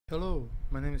Hello,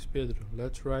 my name is Pedro.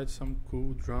 Let's write some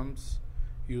cool drums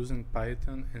using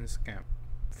Python and SCAMP.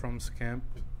 From SCAMP,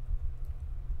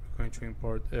 we're going to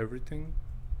import everything,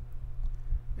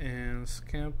 and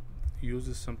SCAMP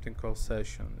uses something called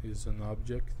session. It's an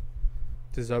object.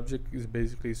 This object is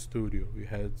basically a studio. It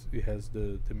has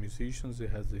the musicians, it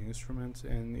has the instruments,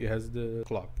 and it has the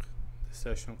clock, the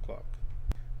session clock.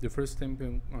 The first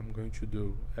thing I'm going to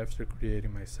do after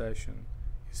creating my session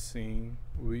is seeing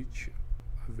which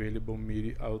available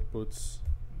MIDI outputs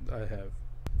I have.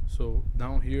 So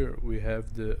down here we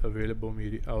have the available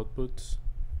MIDI outputs,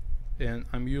 and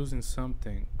I'm using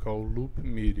something called loop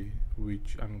MIDI,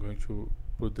 which I'm going to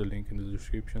put the link in the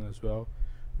description as well,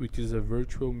 which is a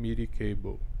virtual MIDI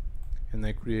cable. And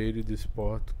I created this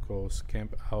port called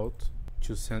SCAMP out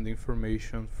to send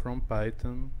information from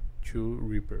Python to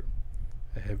Reaper.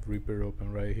 I have Reaper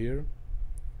open right here.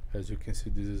 As you can see,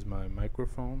 this is my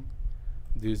microphone.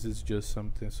 This is just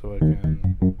something so I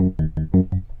can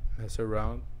mess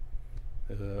around,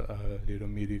 a little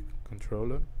MIDI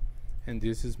controller, and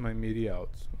this is my MIDI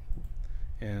out.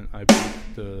 And I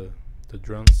put the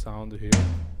drum sound here.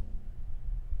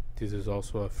 This is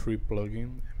also a free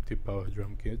plugin, Empty Power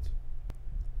Drum Kit.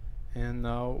 And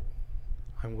now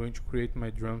I'm going to create my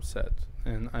drum set,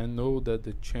 and I know that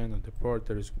the channel, the port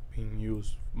that is being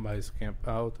used by SCAMP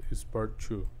out is port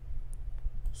 2.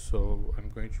 So I'm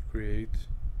going to create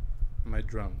my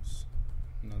drums,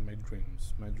 not my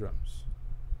dreams, my drums.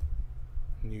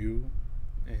 New,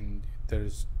 and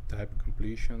there's type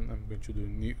completion. I'm going to do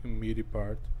new MIDI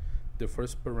part. The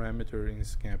first parameter in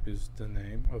SCAMP is the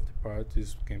name of the part.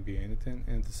 This can be anything,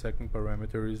 and the second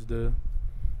parameter is the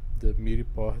MIDI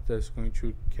part that's going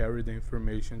to carry the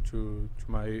information to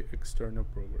my external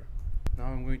program. Now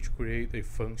I'm going to create a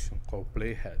function called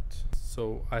playhead.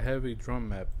 So I have a drum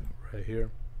map right here.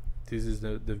 This is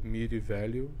the MIDI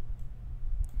value.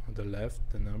 On the left,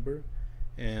 the number,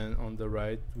 and on the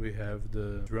right we have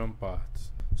the drum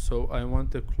parts. So I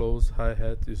want the close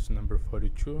hi-hat is number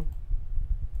 42.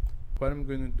 What I'm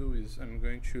going to do is I'm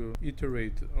going to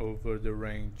iterate over the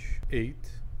range 8,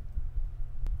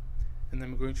 and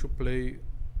I'm going to play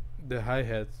the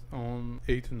hi-hat on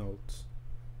 8 notes.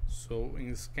 So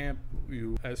in SCAMP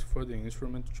you ask for the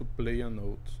instrument to play a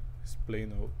note, it's play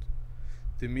note.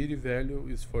 The MIDI value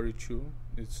is 42,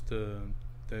 it's the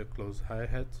close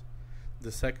hi-hat.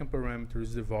 The second parameter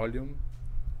is the volume,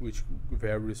 which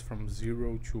varies from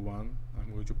 0 to 1.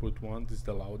 I'm going to put 1, this is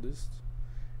the loudest.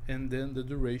 And then the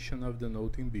duration of the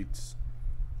note in beats.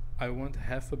 I want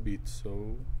half a beat,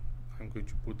 so I'm going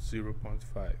to put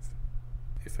 0.5.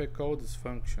 If I call this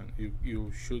function,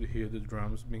 you should hear the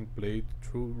drums being played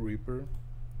through Reaper.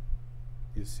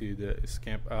 You see the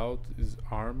SCAMP out is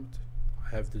armed.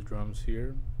 I have the drums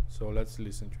here, so let's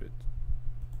listen to it.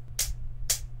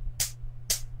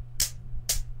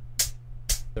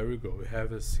 There we go, we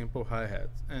have a simple hi-hat,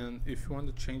 and if you want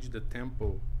to change the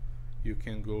tempo, you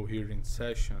can go here in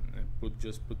session and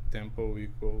just put tempo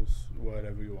equals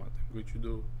whatever you want. I'm going to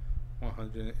do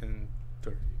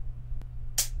 130.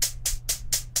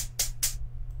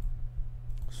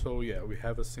 So yeah, we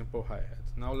have a simple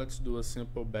hi-hat. Now let's do a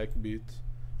simple backbeat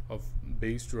of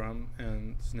bass drum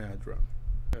and snare drum.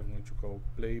 I'm going to call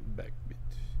play backbeat.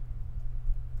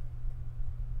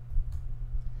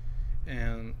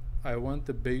 And I want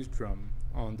the bass drum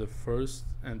on the first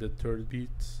and the third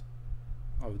beats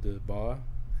of the bar,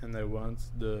 and I want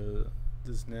the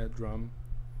snare drum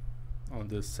on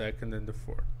the second and the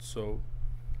fourth. So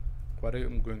what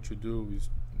I'm going to do is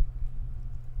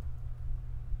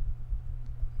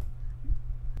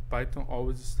Python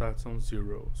always starts on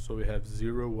 0, so we have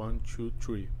 0, 1, 2,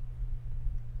 3,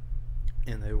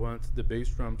 and I want the bass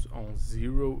drums on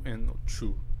 0 and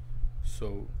 2.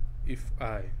 So if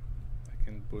I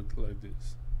can put like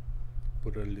this,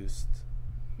 put a list.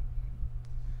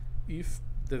 If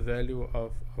the value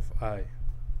of I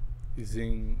is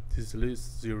in this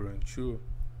list 0 and 2,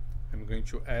 I'm going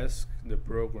to ask the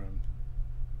program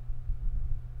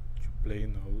to play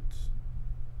notes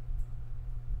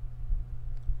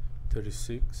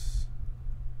 36,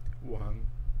 1,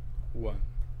 1.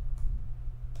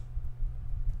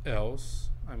 Else,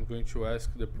 I'm going to ask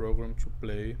the program to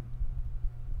play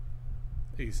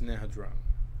a snare drum,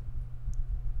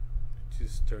 which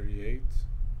is 38,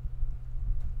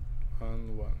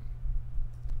 1, 1.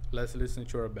 Let's listen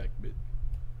to our backbeat.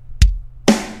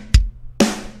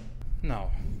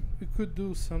 Now, we could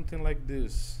do something like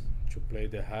this to play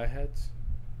the hi-hat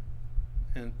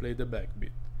and play the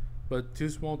backbeat, but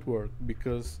this won't work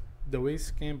because the way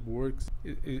SCAMP works,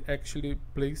 it actually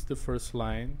plays the first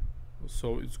line,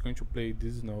 so it's going to play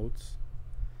these notes,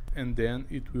 and then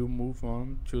it will move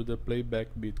on to the playback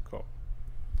beat call.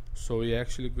 So we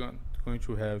actually going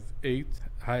to have 8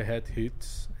 hi-hat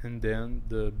hits and then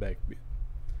the backbeat.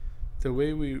 The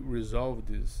way we resolve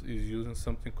this is using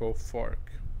something called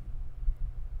fork,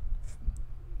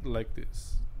 like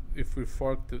this. If we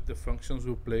fork, the functions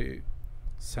will play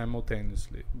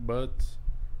simultaneously, but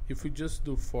if we just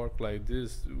do fork like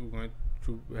this, we're going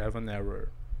to have an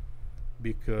error,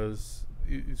 because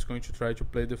it's going to try to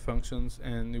play the functions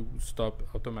and it will stop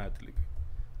automatically.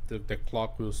 The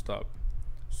clock will stop.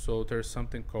 So there's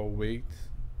something called wait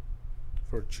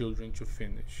for children to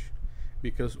finish,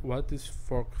 because what this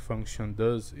fork function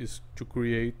does is to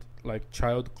create like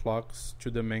child clocks to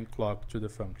the main clock to the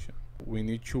function. We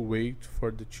need to wait for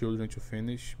the children to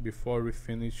finish before we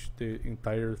finish the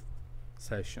entire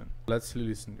session. Let's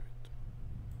listen to it.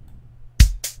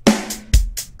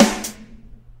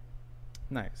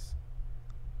 Nice.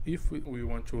 If we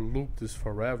want to loop this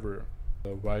forever,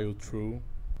 while true,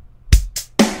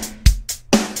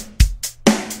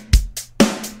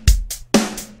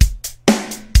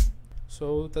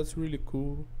 so that's really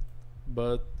cool,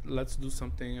 but let's do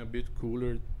something a bit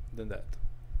cooler than that.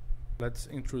 Let's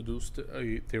introduce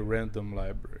the random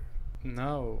library.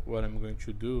 Now what I'm going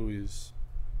to do is,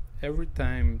 every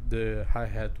time the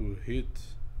hi-hat will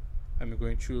hit, I'm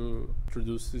going to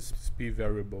introduce this p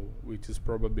variable, which is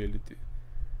probability.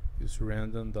 It's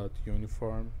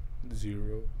random.uniform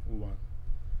 0, 1.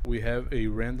 We have a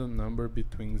random number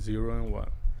between 0 and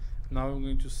 1. Now I'm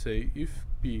going to say if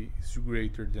p is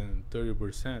greater than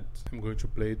 30%, I'm going to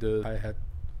play the hi-hat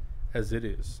as it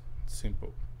is.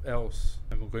 Simple. Else,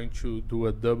 I'm going to do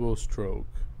a double stroke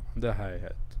on the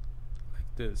hi-hat,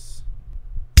 like this.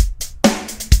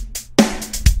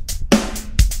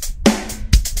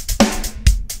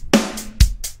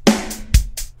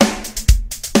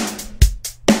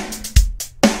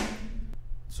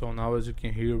 So now, as you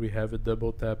can hear, we have a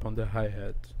double tap on the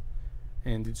hi-hat,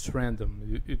 and it's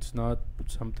random. It's not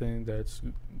something that's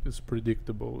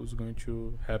predictable. It's going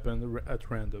to happen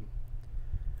at random.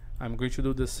 I'm going to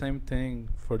do the same thing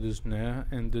for the snare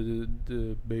and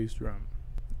the bass drum,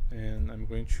 and I'm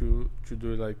going to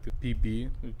do it like the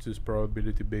PB, which is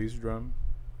probability bass drum,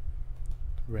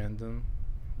 random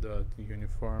dot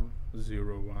uniform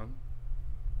 0, 1.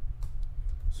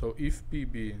 So if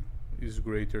PB is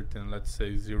greater than, let's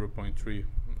say, 0.3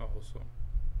 also,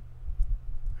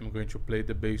 I'm going to play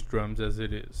the bass drums as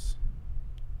it is,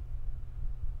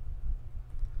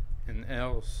 and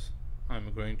else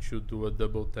I'm going to do a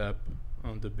double tap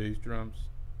on the bass drums,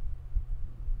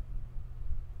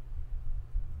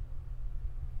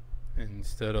 and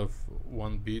instead of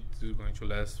 1 beat, it's going to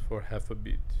last for half a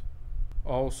beat.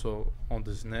 Also on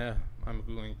the snare, I'm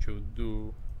going to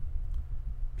do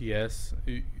PS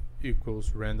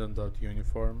equals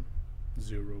random.uniform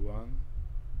 0, 1.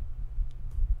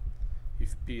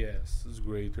 If PS is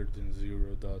greater than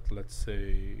 0 dot, let's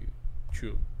say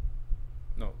 2,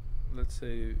 no, let's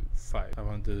say 5. I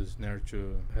want the snare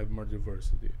to have more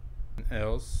diversity. And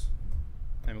else,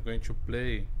 I'm going to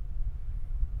play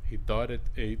a dotted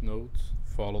 8 note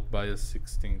followed by a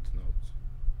 16th note.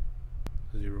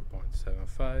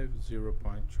 0.75,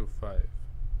 0.25,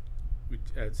 which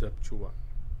adds up to 1.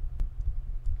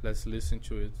 Let's listen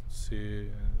to it, see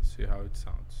how it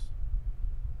sounds.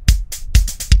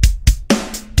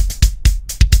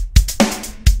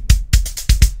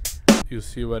 You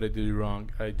see what I did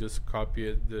wrong? I just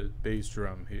copied the bass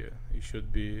drum here. It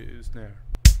should be snare.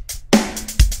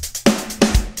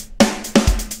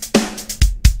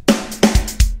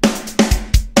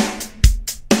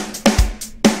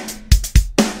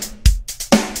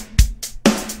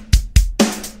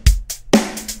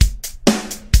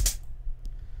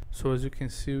 So as you can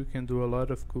see, we can do a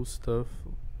lot of cool stuff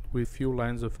with few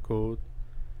lines of code.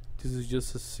 This is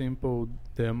just a simple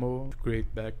demo to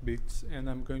create backbeats, and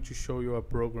I'm going to show you a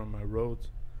program I wrote,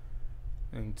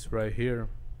 and it's right here.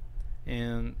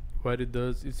 And what it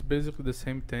does, it's basically the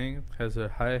same thing. It has a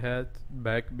hi-hat,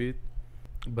 backbeat,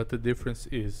 but the difference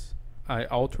is I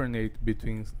alternate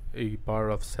between a bar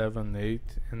of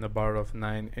 7/8 and a bar of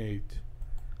 9/8,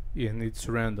 and it's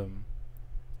random.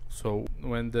 So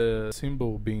when the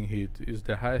cymbal being hit is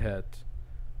the hi-hat,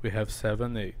 we have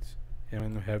 7/8, and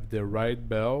when we have the right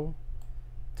bell,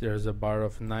 there's a bar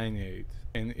of 9/8,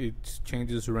 and it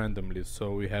changes randomly.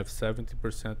 So we have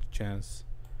 70% chance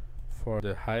for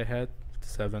the hi-hat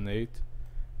 7/8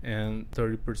 and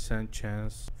 30%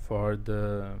 chance for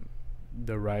the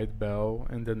right bell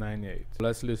and the 9/8.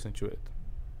 Let's listen to it.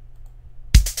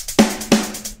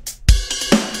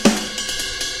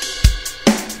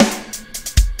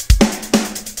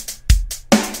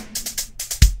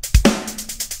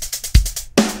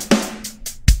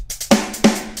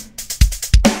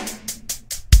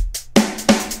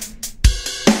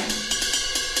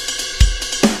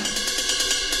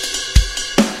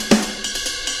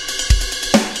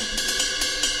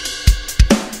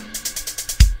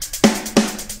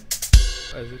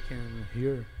 as you can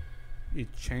hear,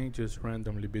 it changes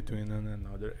randomly between one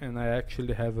another, and I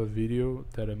actually have a video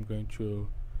that I'm going to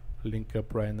link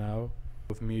up right now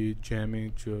of me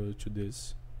jamming to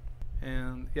this.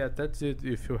 And yeah, that's it.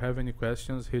 If you have any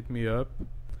questions, hit me up.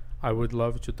 I would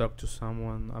love to talk to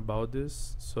someone about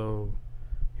this, so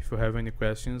if you have any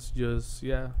questions, just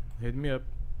hit me up.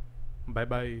 Bye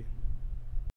bye.